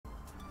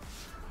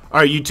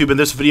Alright YouTube, in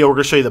this video we're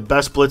going to show you the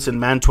best blitz in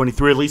Madden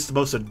 23, at least the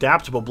most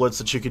adaptable blitz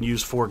that you can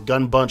use for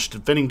gun bunch,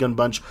 defending gun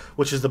bunch,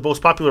 which is the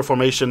most popular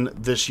formation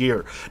this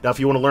year. Now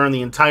if you want to learn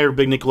the entire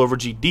big nickel over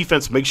G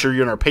defense, make sure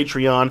you're in our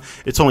Patreon.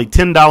 It's only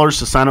 $10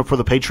 to sign up for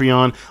the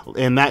Patreon,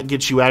 and that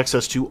gets you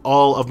access to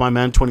all of my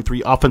Madden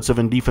 23 offensive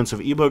and defensive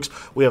ebooks.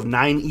 We have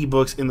 9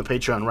 ebooks in the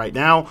Patreon right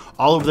now.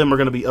 All of them are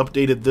going to be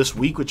updated this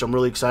week, which I'm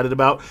really excited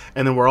about,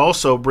 and then we're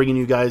also bringing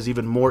you guys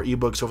even more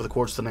ebooks over the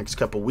course of the next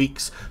couple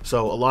weeks.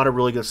 So a lot of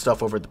really good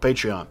stuff over at the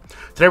Patreon.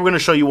 Today we're going to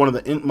show you one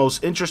of the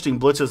most interesting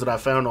blitzes that I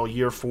found all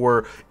year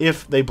for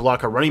if they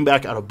block a running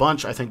back out of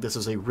bunch. I think this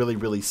is a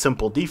really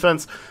simple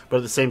defense, but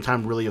at the same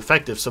time really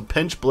effective. So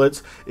pinch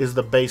blitz is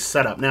the base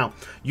setup. Now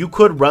you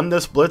could run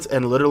this blitz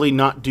and literally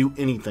not do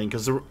anything,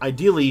 because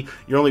ideally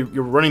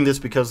you're running this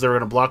because they're going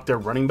to block their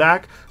running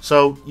back.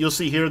 So you'll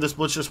see here this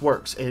blitz just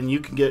works, and you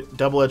can get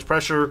double edge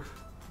pressure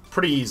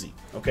pretty easy.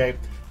 Okay.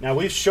 Now,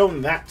 we've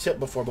shown that tip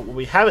before, but what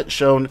we haven't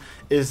shown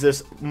is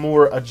this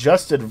more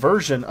adjusted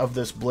version of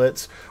this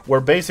blitz where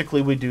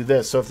basically we do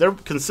this. So if they're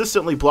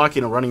consistently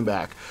blocking a running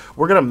back,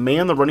 we're going to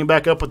man the running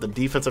back up with the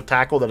defensive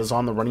tackle that is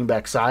on the running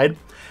back side.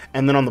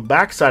 And then on the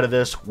back side of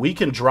this, we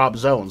can drop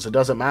zones. It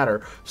doesn't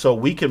matter. So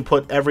we can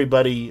put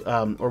everybody,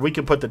 or we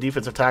can put the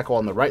defensive tackle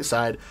on the right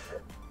side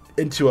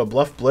into a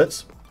bluff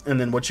blitz. And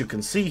then what you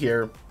can see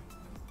here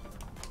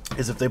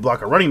is if they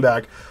block a running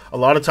back, a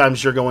lot of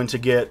times you're going to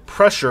get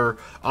pressure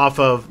off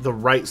of the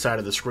right side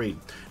of the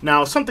screen.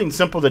 Now, something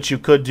simple that you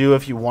could do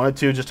if you wanted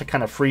to, just to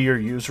kind of free your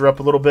user up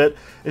a little bit,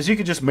 is you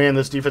could just man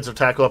this defensive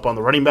tackle up on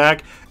the running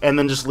back and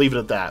then just leave it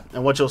at that.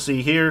 And what you'll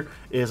see here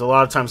is a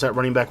lot of times that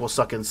running back will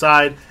suck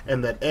inside,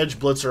 and that edge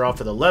blitzer off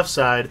of the left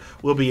side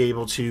will be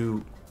able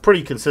to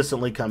pretty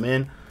consistently come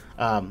in.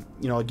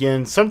 You know,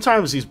 again,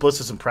 sometimes these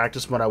blitzes in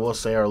practice mode, I will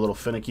say, are a little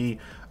finicky,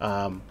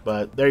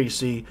 but there you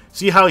see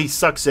how he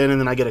sucks in, and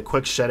then I get a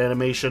quick shed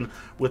animation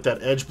with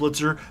that edge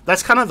blitzer.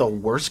 That's kind of the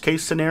worst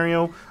case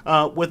scenario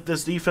with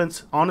this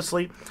defense,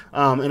 honestly.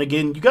 And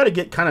again, you got to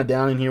get kind of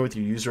down in here with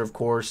your user, of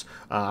course.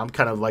 I'm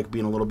kind of like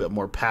being a little bit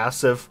more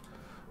passive,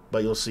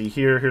 but you'll see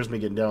here's me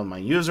getting down with my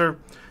user,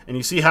 and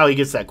you see how he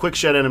gets that quick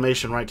shed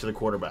animation right to the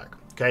quarterback.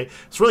 Okay,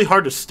 it's really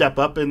hard to step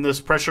up in this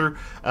pressure.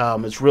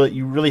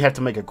 You really have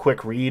to make a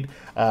quick read,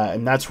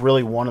 and that's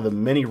really one of the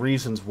many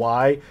reasons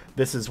why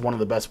this is one of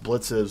the best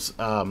blitzes,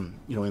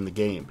 you know, in the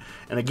game.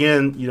 And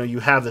again, you know, you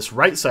have this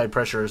right side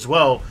pressure as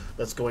well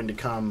that's going to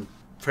come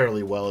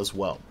fairly well as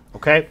well.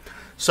 Okay,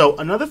 so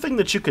another thing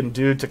that you can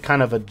do to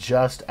kind of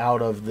adjust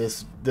out of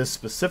this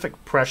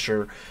specific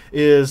pressure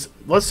is,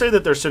 let's say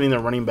that they're sending their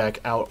running back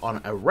out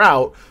on a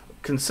route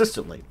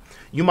consistently.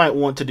 You might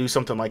want to do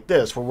something like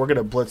this, where we're going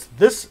to blitz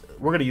this.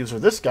 We're going to use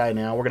this guy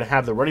now. We're going to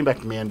have the running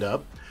back manned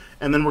up,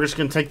 and then we're just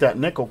going to take that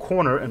nickel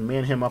corner and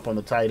man him up on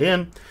the tight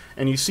end.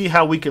 And you see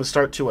how we can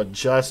start to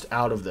adjust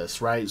out of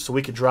this, right? So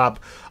we could drop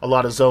a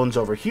lot of zones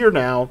over here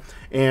now,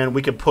 and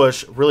we could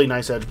push really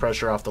nice edge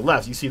pressure off the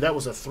left. You see that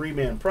was a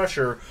 3-man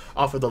pressure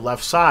off of the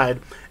left side,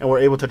 and we're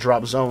able to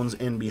drop zones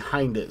in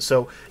behind it.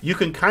 So you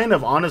can kind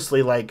of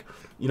honestly, like,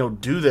 you know,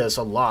 do this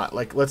a lot.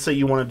 Like, let's say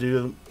you want to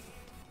do,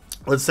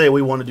 let's say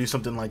we want to do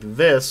something like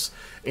this,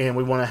 and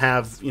we want to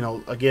have, you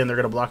know, again, they're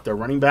going to block their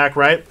running back,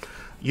 right?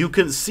 You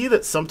can see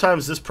that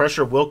sometimes this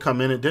pressure will come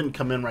in. It didn't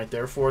come in right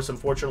there for us,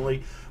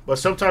 unfortunately. But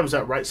sometimes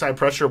that right side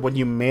pressure, when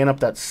you man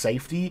up that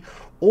safety,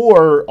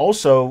 or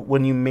also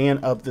when you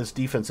man up this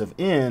defensive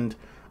end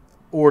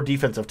or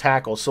defensive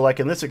tackle. So like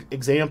in this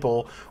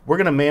example, we're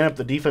going to man up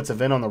the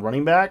defensive end on the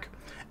running back.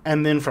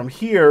 And then from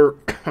here,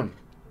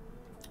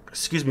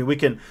 excuse me, we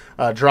can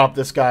drop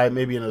this guy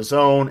maybe in a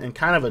zone and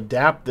kind of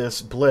adapt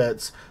this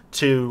blitz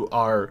to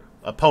our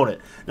opponent.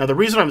 Now, the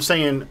reason I'm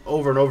saying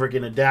over and over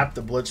again, adapt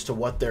the blitz to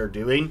what they're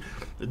doing,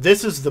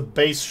 this is the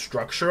base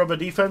structure of a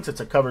defense. It's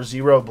a cover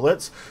 0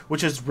 blitz,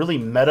 which is really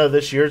meta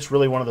this year. It's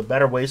really one of the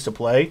better ways to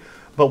play.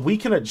 But we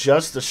can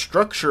adjust the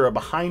structure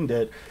behind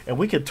it, and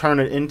we could turn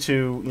it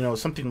into, you know,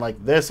 something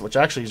like this, which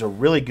actually is a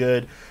really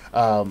good,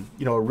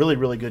 you know, a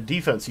really good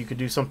defense. You could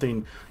do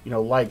something, you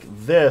know, like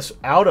this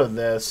out of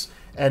this,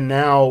 and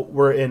now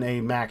we're in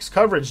a max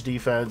coverage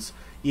defense,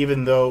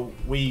 even though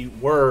we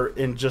were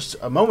in just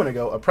a moment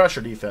ago a pressure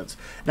defense.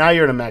 Now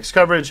you're in a max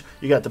coverage.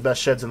 You got the best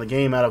sheds in the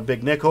game out of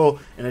big nickel,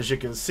 and as you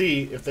can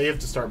see, if they have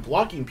to start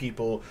blocking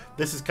people,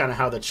 this is kind of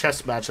how the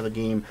chess match of the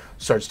game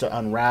starts to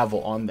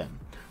unravel on them.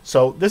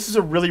 So this is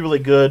a really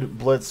good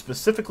blitz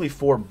specifically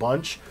for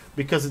bunch,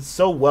 because it's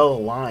so well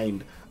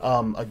aligned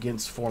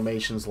against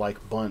formations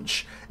like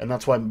bunch, and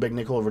that's why big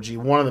nickel over G,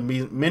 one of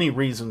the many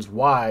reasons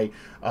why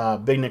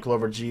big nickel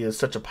over G is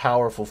such a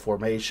powerful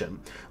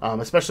formation,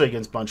 especially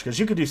against bunch, because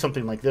you could do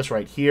something like this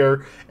right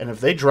here, and if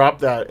they drop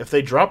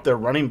their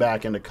running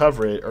back into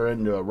cover it or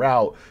into a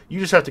route, you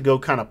just have to go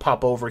kind of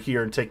pop over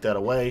here and take that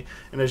away,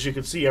 and as you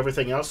can see,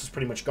 everything else is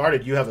pretty much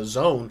guarded. You have a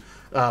zone,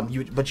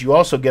 but you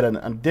also get an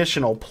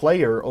additional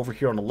player over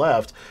here on the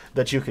left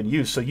that you can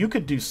use. So you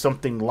could do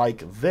something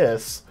like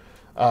this.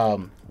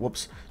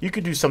 You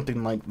could do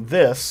something like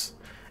this,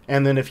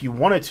 and then if you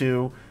wanted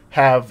to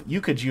have, you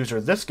could use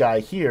this guy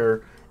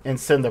here and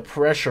send the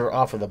pressure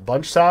off of the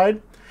bunch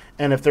side,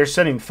 And if they're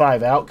sending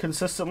 5 out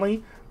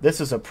consistently, this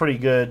is a pretty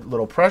good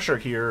little pressure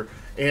here,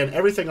 and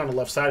everything on the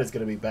left side is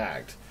going to be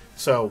bagged.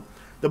 So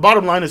the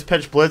bottom line is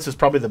pinch blitz is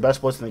probably the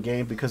best blitz in the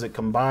game because it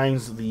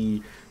combines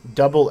the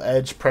double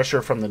edge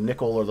pressure from the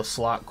nickel or the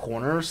slot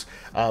corners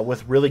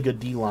with really good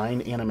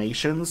D-line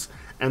animations.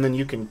 And then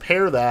you can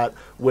pair that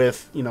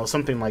with, you know,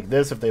 something like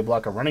this if they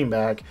block a running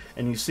back,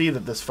 and you see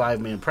that this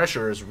 5-man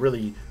pressure is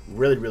really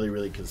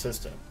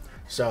consistent.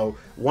 So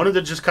wanted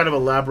to just kind of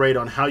elaborate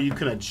on how you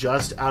can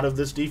adjust out of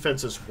this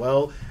defense as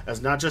well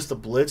as not just the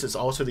blitz, it's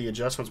also the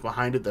adjustments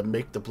behind it that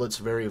make the blitz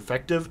very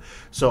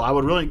effective. So I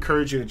would really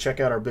encourage you to check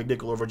out our Big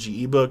Nickel Over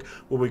G ebook,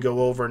 where we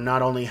go over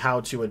not only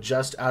how to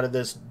adjust out of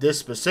this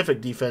specific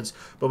defense,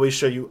 but we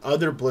show you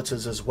other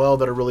blitzes as well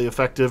that are really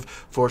effective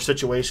for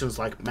situations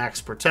like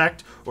max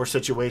protect or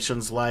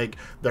situations like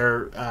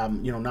they're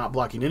you know, not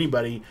blocking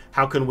anybody.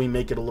 How can we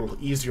make it a little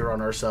easier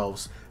on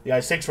ourselves?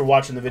 Guys, thanks for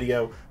watching the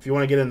video. If you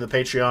want to get into the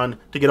Patreon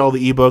to get all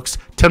the ebooks,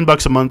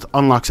 $10 a month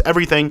unlocks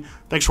everything.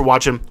 Thanks for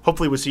watching.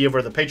 Hopefully we'll see you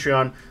over the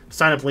Patreon. The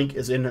sign-up link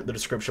is in the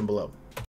description below.